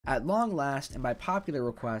At long last, and by popular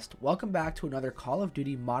request, welcome back to another Call of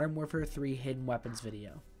Duty Modern Warfare 3 Hidden Weapons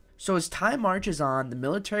video. So as time marches on, the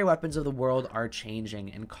military weapons of the world are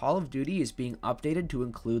changing, and Call of Duty is being updated to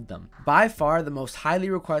include them. By far, the most highly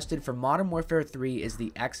requested for Modern Warfare 3 is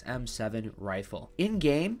the XM7 rifle.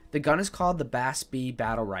 In-game, the gun is called the BAS-B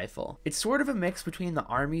Battle Rifle. It's sort of a mix between the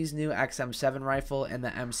Army's new XM7 rifle and the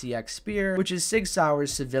MCX-Spear, which is Sig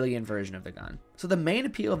Sauer's civilian version of the gun. So the main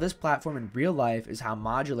appeal of this platform in real life is how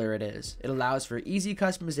modular it is. It allows for easy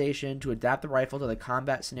customization to adapt the rifle to the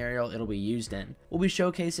combat scenario it'll be used in. We'll be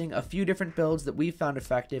showcasing a few different builds that we've found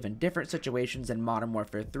effective in different situations in Modern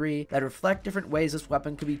Warfare 3 that reflect different ways this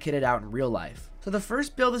weapon could be kitted out in real life. So the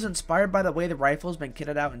first build is inspired by the way the rifle has been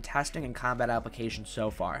kitted out in testing and combat applications so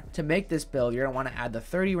far. To make this build, you're going to want to add the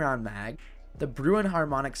 30 round mag, the Bruin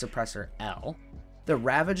Harmonic Suppressor L, the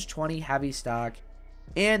Ravage 20 heavy stock,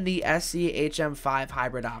 and the SC-HM5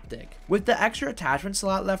 hybrid optic. With the extra attachment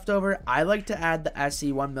slot left over, I like to add the SC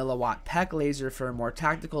 1mW PEC laser for a more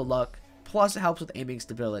tactical look, plus it helps with aiming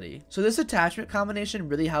stability. So this attachment combination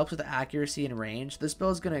really helps with accuracy and range. This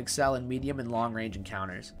build is going to excel in medium and long range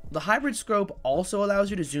encounters. The hybrid scope also allows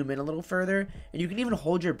you to zoom in a little further, and you can even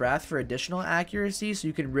hold your breath for additional accuracy, so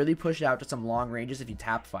you can really push out to some long ranges if you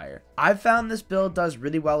tap fire. I've found this build does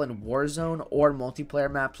really well in Warzone or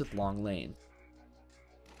multiplayer maps with long lanes.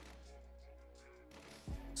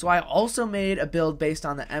 So I also made a build based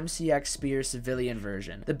on the MCX-Spear civilian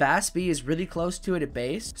version. The BAS-B is really close to it at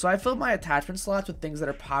base, so I filled my attachment slots with things that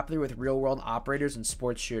are popular with real-world operators and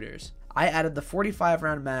sports shooters. I added the 45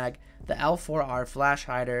 round mag, the L4R flash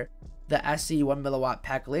hider, the SC 1mW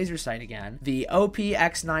PEC laser sight again, the OP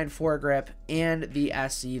X9 foregrip, and the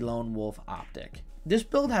SC Lone Wolf optic. This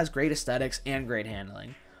build has great aesthetics and great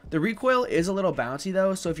handling. The recoil is a little bouncy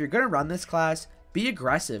though, so if you're going to run this class, be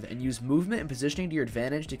aggressive and use movement and positioning to your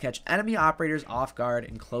advantage to catch enemy operators off guard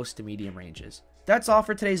in close to medium ranges. That's all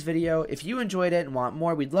for today's video. If you enjoyed it and want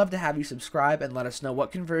more, we'd love to have you subscribe and let us know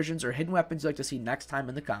what conversions or hidden weapons you'd like to see next time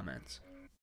in the comments.